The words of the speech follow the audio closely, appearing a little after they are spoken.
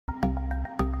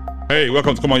Hey,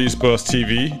 welcome to Come On Spurs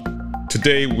TV.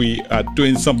 Today we are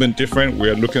doing something different. We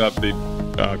are looking at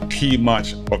the key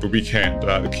match of the weekend.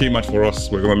 The key match for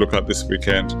us we're going to look at this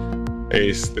weekend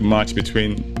is the match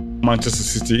between Manchester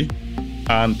City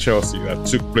and Chelsea that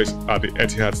took place at the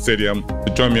Etihad Stadium.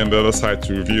 To join me on the other side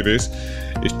to review this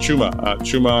is Chuma.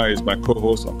 Chuma is my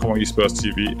co-host on Come On Spurs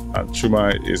TV, and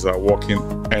Chuma is a walking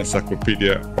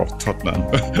encyclopedia of Tottenham,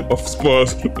 of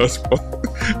Spurs.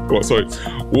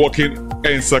 Walking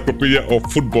encyclopedia of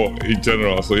football in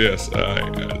general. So yes,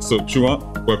 so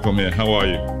Chuma, welcome here. How are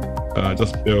you?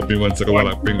 Just bear with me 1 second while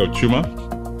I bring up Chuma.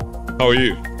 How are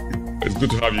you? It's good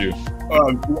to have you.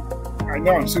 I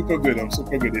know, I'm super good.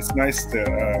 It's nice to,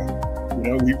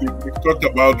 we've talked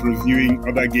about reviewing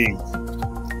other games.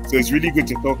 So it's really good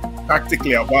to talk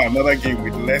tactically about another game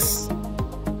with less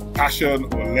passion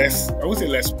or less, I would say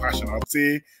less passion, I'd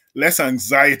say less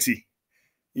anxiety.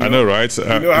 I know, right?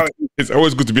 It's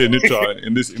always good to be a neutral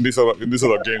in this sort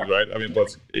of games, right? I mean,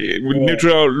 but with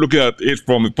neutral, looking at it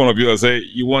from the point of view, I say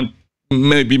you want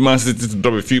maybe Man City to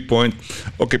drop a few points.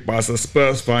 Okay, as a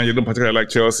Spurs fan, you don't particularly like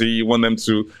Chelsea. You want them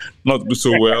to not do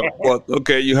so well, but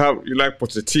okay, you like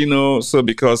Pochettino, so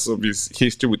because of his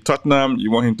history with Tottenham,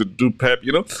 you want him to do Pep.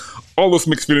 All those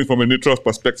mixed feelings from a neutral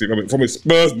perspective. I mean, from a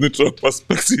Spurs neutral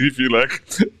perspective, if you like,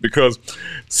 because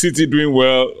City doing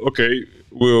well, okay,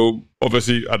 will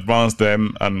obviously advance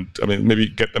them, and I mean maybe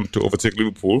get them to overtake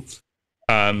Liverpool,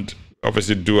 and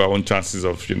obviously do our own chances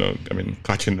of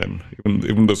catching them.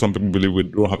 Even though some people believe we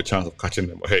don't have a chance of catching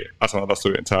them, but hey, that's another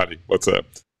story entirely. But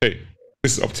hey,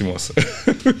 this is Optimus.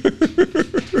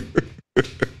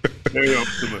 Very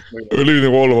Optimus. We live in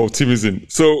a world of optimism.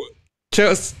 So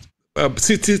Chelsea,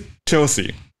 City,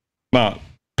 Chelsea. Now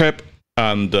Pep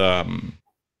and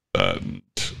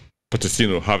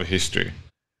Pochettino have a history.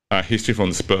 History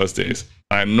from the Spurs days.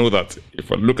 I know that if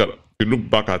you look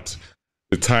back at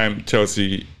the time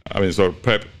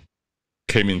Pep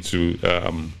came into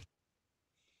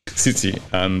City,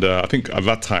 and I think at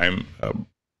that time,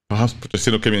 perhaps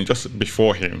Pochettino came in just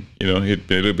before him. He'd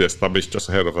been a little bit established just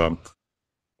ahead of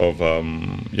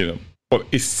but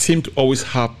it seemed to always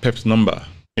have Pep's number,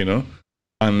 and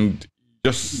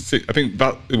I think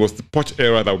that it was the Poch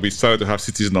era that we started to have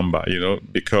City's number,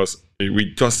 because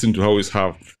we just seem to always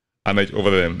have an edge over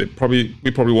them. We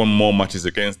probably won more matches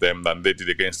against them than they did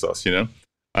against us,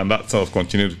 and that sort of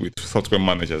continued with subsequent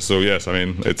managers. So yes, I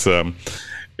mean it's and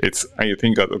you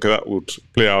think that okay, that would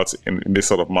play out in this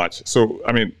sort of match. So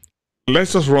I mean,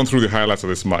 let's just run through the highlights of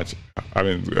this match. I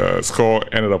mean, score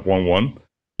ended up 1-1.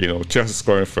 Chelsea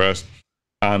scoring first,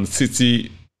 and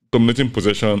City dominating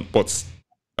possession, but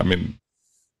I mean,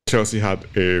 Chelsea had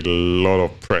a lot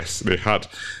of press. They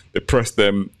pressed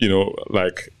them,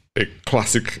 like a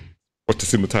classic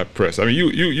Pochettino type press. I mean,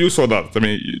 you saw that. I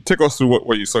mean, take us through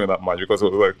what you saw in that match, because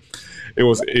it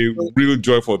was a real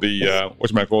joy for the what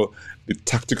you might call the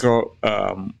tactical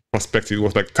perspective. It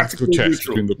was like tactical chess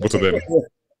between the both of them.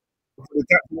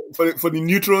 For the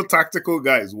neutral tactical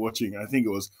guys watching, I think it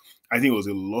was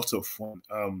a lot of fun.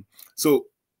 So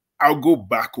I'll go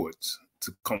backwards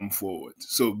to come forward.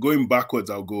 So going backwards,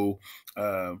 I'll go.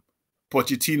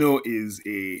 Pochettino is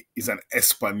an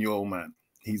Espanyol man.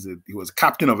 He was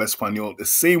captain of Espanyol, the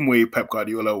same way Pep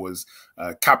Guardiola was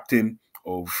captain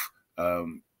of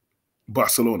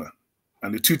Barcelona.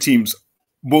 And the two teams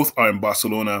both are in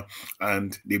Barcelona,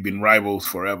 and they've been rivals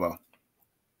forever.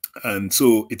 And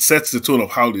so it sets the tone of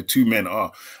how the two men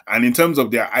are. And in terms of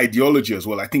their ideology as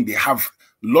well, I think they have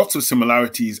lots of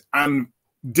similarities and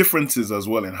differences as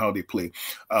well in how they play.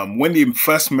 When they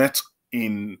first met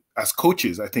as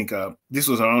coaches, I think this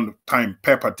was around the time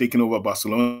Pep had taken over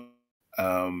Barcelona.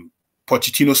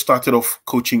 Pochettino started off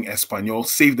coaching Espanyol,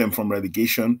 saved them from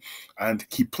relegation, and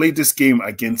he played this game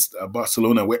against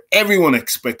Barcelona, where everyone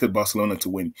expected Barcelona to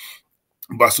win.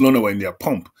 Barcelona were in their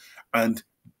pump, and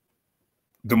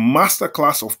the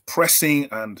masterclass of pressing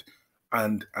and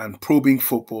probing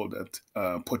football that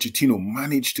Pochettino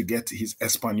managed to get his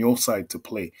Espanyol side to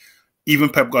play. Even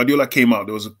Pep Guardiola came out.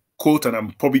 There was a quote, and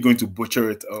I'm probably going to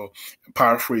butcher it,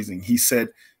 paraphrasing. He said,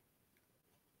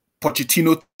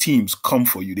 Pochettino teams come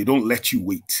for you. They don't let you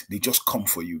wait. They just come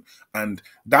for you. And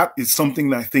that is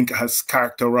something that I think has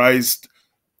characterized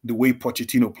the way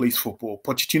Pochettino plays football.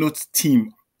 Pochettino's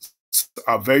team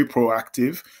are very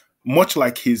proactive, much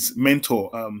like his mentor,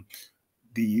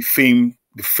 the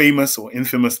famous or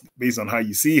infamous, based on how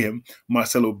you see him,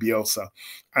 Marcelo Bielsa.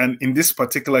 And in this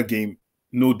particular game,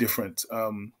 no different.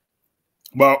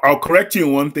 But I'll correct you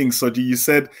on one thing, Soji. You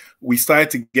said we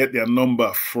started to get their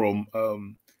number from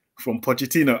from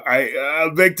Pochettino.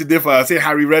 I'll beg to differ. I'll say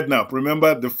Harry Redknapp.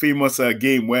 Remember the famous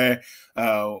game where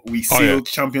we sealed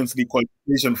Champions League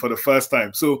qualification for the first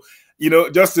time. So, you know,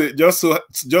 just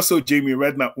so Jamie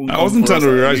Redknapp won't I wasn't trying to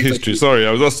rewrite history. Sorry,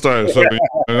 I was just trying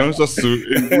to just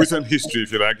in recent history,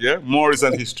 if you like. Yeah, more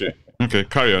recent history. Okay,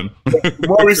 carry on.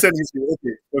 More recent history.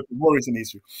 Okay, more recent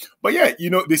history. But yeah, you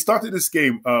know, they started this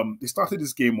game. They started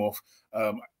this game off.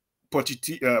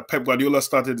 Pep Guardiola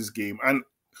started this game, and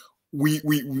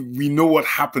we know what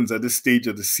happens at this stage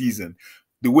of the season.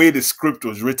 The way the script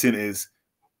was written is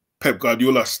Pep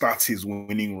Guardiola starts his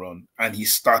winning run, and he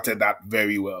started that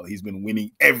very well. He's been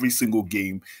winning every single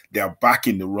game. They are back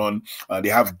in the run. They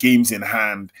have games in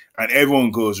hand, and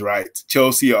everyone goes, right,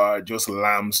 Chelsea are just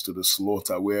lambs to the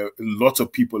slaughter, where a lot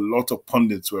of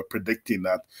pundits were predicting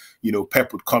that, you know,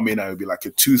 Pep would come in and it would be like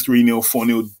a 2-3-0,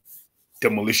 4-0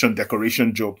 demolition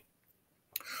decoration job.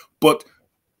 But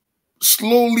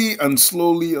slowly,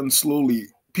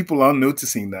 people are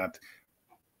noticing that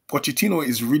Pochettino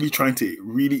is really trying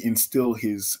to instill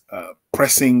his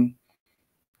pressing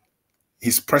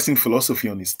philosophy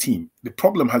on his team. The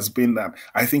problem has been that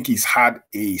I think he's had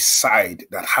a side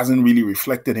that hasn't really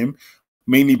reflected him,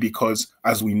 mainly because,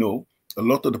 as we know, a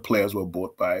lot of the players were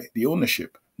bought by the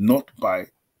ownership, not by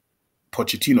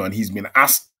Pochettino, and he's been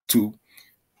asked to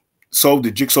solve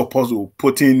the jigsaw puzzle,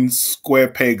 putting square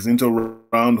pegs into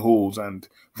round holes and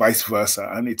vice versa.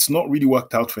 And it's not really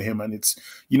worked out for him. And it's,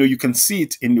 you know, you can see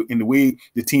it in the way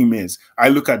the team is. I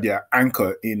look at their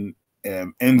anchor in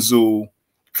Enzo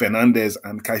Fernandez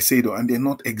and Caicedo, and they're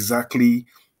not exactly,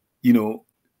 you know,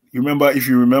 if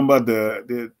you remember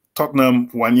the Tottenham,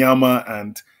 Wanyama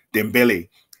and Dembele,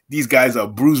 these guys are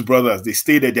bruised brothers. They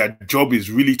stay there. Their job is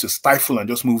really to stifle and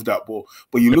just move that ball.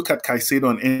 But you look at Caicedo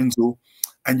and Enzo,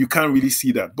 and you can't really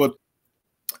see that.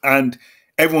 And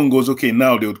everyone goes, okay,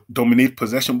 now they'll dominate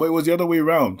possession. But it was the other way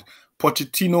around.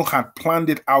 Pochettino had planned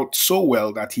it out so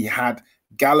well that he had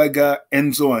Gallagher,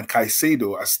 Enzo, and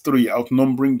Caicedo as three,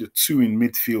 outnumbering the two in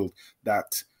midfield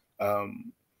that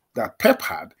Pep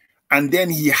had. And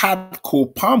then he had Cole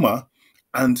Palmer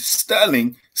and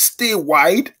Sterling stay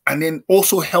wide and then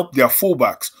also help their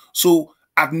fullbacks. So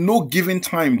at no given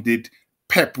time did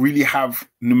Pep really have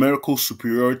numerical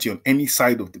superiority on any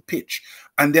side of the pitch.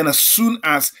 And then as soon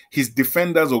as his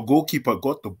defenders or goalkeeper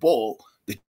got the ball,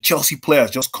 the Chelsea players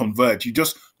just converged. You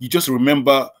just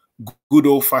remember good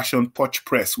old-fashioned Poch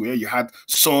press where you had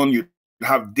Son, you'd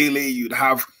have Dele, you'd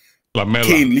have Lamella.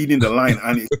 Kane leading the line.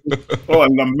 And and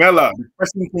Lamella, the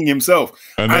pressing king himself.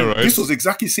 Right? This was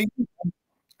exactly the same thing.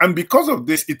 And because of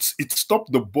this, it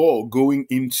stopped the ball going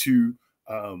into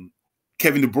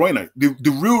Kevin De Bruyne.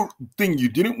 The real thing you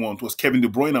didn't want was Kevin De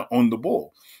Bruyne on the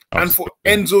ball. Absolutely.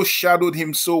 And for Enzo shadowed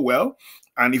him so well.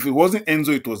 And if it wasn't Enzo,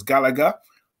 it was Gallagher.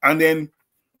 And then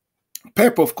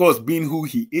Pep, of course, being who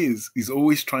he is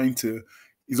always trying to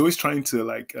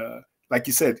like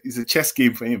you said, it's a chess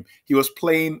game for him. He was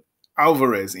playing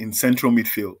Alvarez in central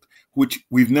midfield, which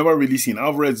we've never really seen.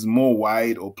 Alvarez is more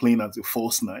wide or playing as a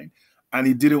false nine. And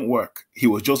it didn't work. He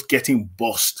was just getting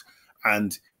bossed.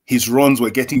 And his runs were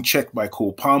getting checked by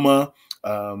Cole Palmer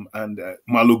and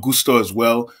Malo Gusto as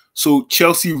well. So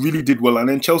Chelsea really did well. And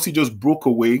then Chelsea just broke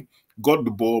away, got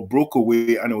the ball, broke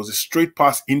away, and it was a straight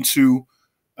pass into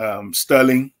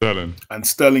Sterling. And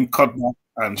Sterling cut back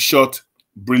and shot.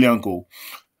 Brilliant goal.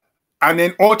 And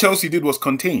then all Chelsea did was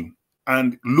contain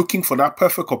and looking for that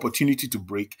perfect opportunity to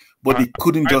break, but they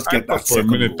couldn't just get that second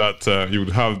goal. For a minute that you would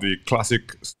have the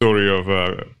classic story of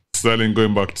Sterling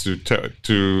going back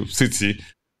to City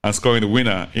and scoring the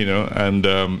winner, you know, and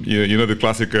you know the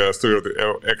classic story of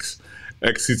the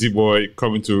ex City boy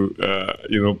coming to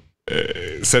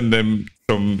send them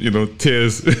some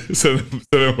tears, send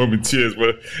them home in tears,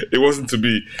 but it wasn't to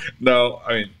be. Now,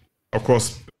 I mean, of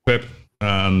course, Pep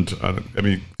and I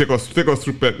mean, take us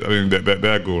through Pep. I mean,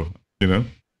 their goal, you know.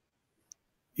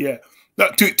 Yeah. Now,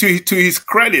 to his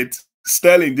credit,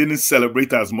 Sterling didn't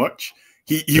celebrate as much.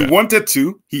 He wanted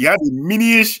to. He had a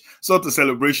mini-ish sort of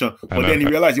celebration, but then he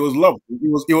realized he was loved. He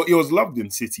was loved in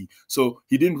City, so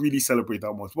he didn't really celebrate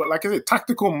that much. But like I said,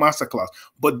 tactical masterclass.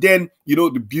 But then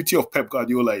the beauty of Pep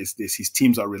Guardiola is this: his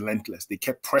teams are relentless. They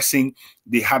kept pressing.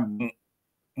 They had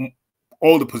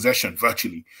all the possession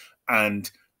virtually,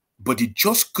 but they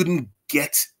just couldn't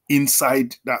get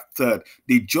inside that third.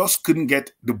 They just couldn't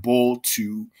get the ball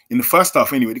to, in the first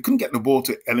half anyway, they couldn't get the ball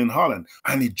to Erling Haaland,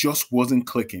 and it just wasn't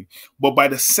clicking. But by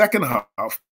the second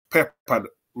half, Pep had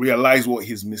realized what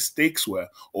his mistakes were,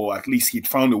 or at least he'd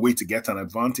found a way to get an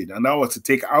advantage, and that was to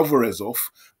take Alvarez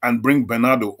off and bring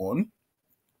Bernardo on.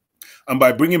 And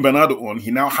by bringing Bernardo on,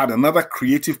 he now had another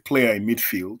creative player in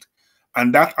midfield,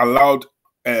 and that allowed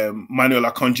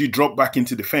Manuel Akanji dropped back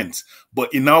into defense, but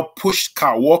he now pushed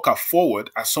Kyle Walker forward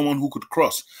as someone who could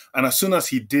cross. And as soon as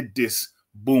he did this,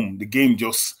 boom, it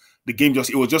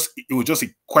was just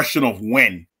a question of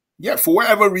when. Yeah, for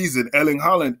whatever reason, Erling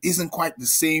Haaland isn't quite the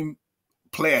same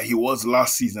player he was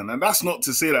last season. And that's not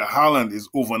to say that Haaland is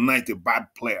overnight a bad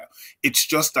player. It's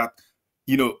just that,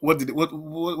 you know, what did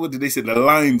they say? The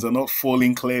lines are not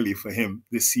falling clearly for him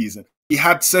this season. He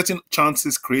had certain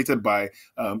chances created by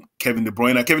Kevin De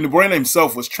Bruyne. Kevin De Bruyne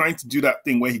himself was trying to do that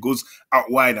thing where he goes out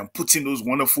wide and puts in those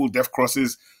wonderful deft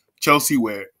crosses. Chelsea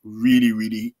were really,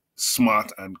 really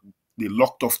smart and they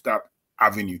locked off that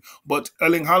avenue. But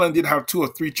Erling Haaland did have 2 or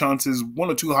 3 chances, 1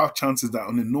 or 2 half chances that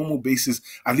on a normal basis,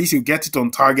 at least you get it on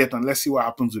target and let's see what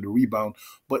happens with the rebound.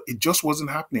 But it just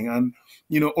wasn't happening. And,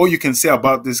 you know, all you can say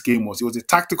about this game was it was a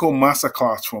tactical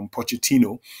masterclass from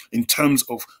Pochettino in terms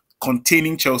of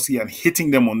containing Chelsea and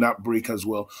hitting them on that break as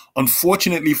well.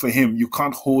 Unfortunately for him, you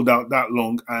can't hold out that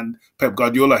long. And Pep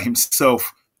Guardiola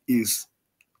himself is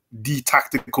the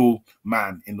tactical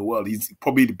man in the world. He's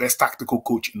probably the best tactical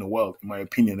coach in the world, in my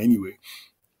opinion, anyway,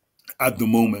 at the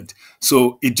moment.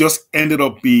 So it just ended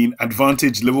up being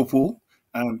advantage Liverpool.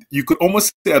 And you could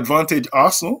almost say advantage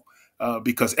Arsenal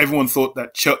because everyone thought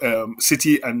that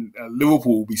City and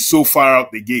Liverpool would be so far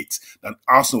out the gates that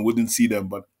Arsenal wouldn't see them.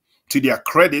 But to their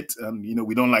credit, and you know,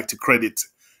 we don't like to credit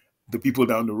the people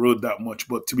down the road that much,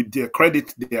 but to their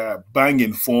credit, they are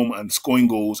banging form and scoring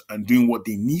goals and doing what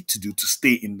they need to do to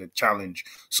stay in the challenge.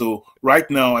 So right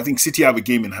now, I think City have a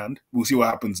game in hand. We'll see what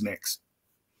happens next.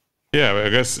 Yeah, I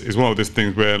guess it's one of these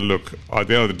things where, look, at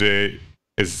the end of the day,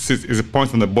 it's a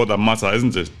point on the board that matters,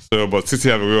 isn't it? So, but City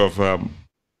have a way of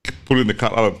pulling the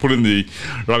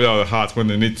rabbit out of the hat when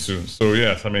they need to. So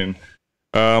yes, I mean,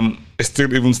 it's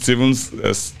still even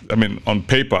Stevens. I mean, on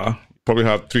paper, probably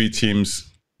have 3 teams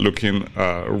looking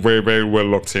very, very well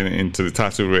locked into the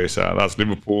title race. That's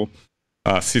Liverpool,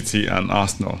 City, and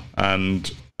Arsenal.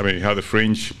 And I mean, you have the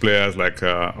fringe players like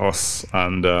us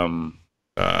and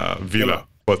Villa.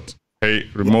 But hey,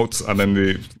 remotes, and then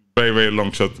the very, very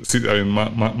long shot. I mean,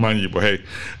 mind you, but hey,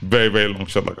 very, very long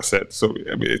shot, like I said. So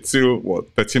I mean, it's still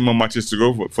 13 more matches to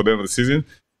go for the end of the season.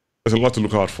 There's a lot to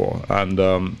look out for, and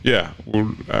yeah, we'd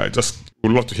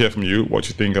love to hear from you what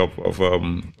you think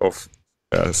of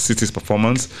City's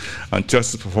performance and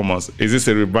Chelsea's performance. Is this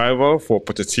a revival for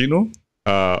Pochettino,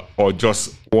 or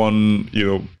just one,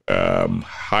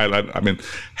 highlight? I mean,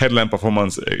 headline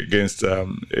performance against a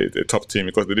top team,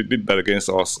 because they did that against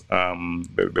us.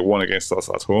 They won against us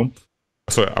at home,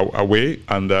 away,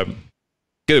 and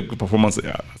get a good performance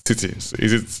at City. So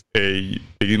is it a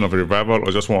beginning of a revival,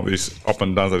 or just one of these up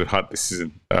and downs that they've had this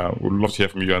season? We'd love to hear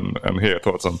from you and hear your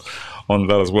thoughts on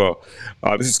that as well.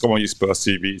 This is Come On You Spurs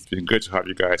TV. It's been great to have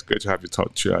you guys. Great to have you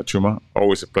talk to Chuma.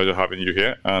 Always a pleasure having you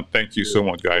here. Thank you so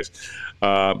much, guys.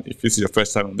 If this is your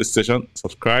first time on this station,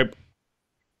 subscribe,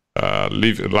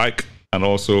 leave a like, and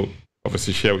also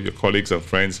obviously share with your colleagues and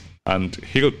friends, and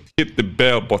hit the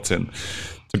bell button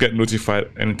to get notified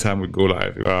anytime we go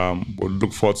live. We'll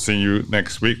look forward to seeing you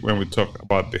next week when we talk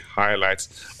about the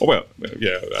highlights. Oh well,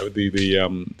 yeah,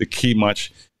 the key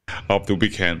match of the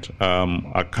weekend.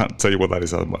 I can't tell you what that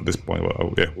is at this point.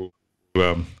 But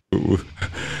yeah, we'll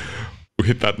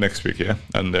hit that next week, yeah,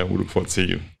 and we'll look forward to seeing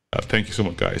you. Thank you so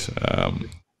much, guys.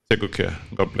 Take good care.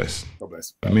 God bless. God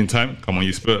bless. In the meantime, come on,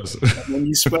 you Spurs. Come on,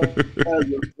 you Spurs.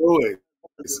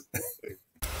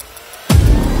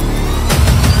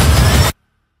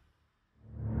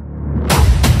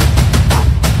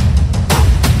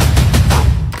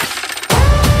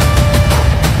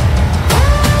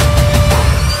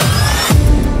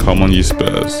 Come on, you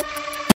Spurs.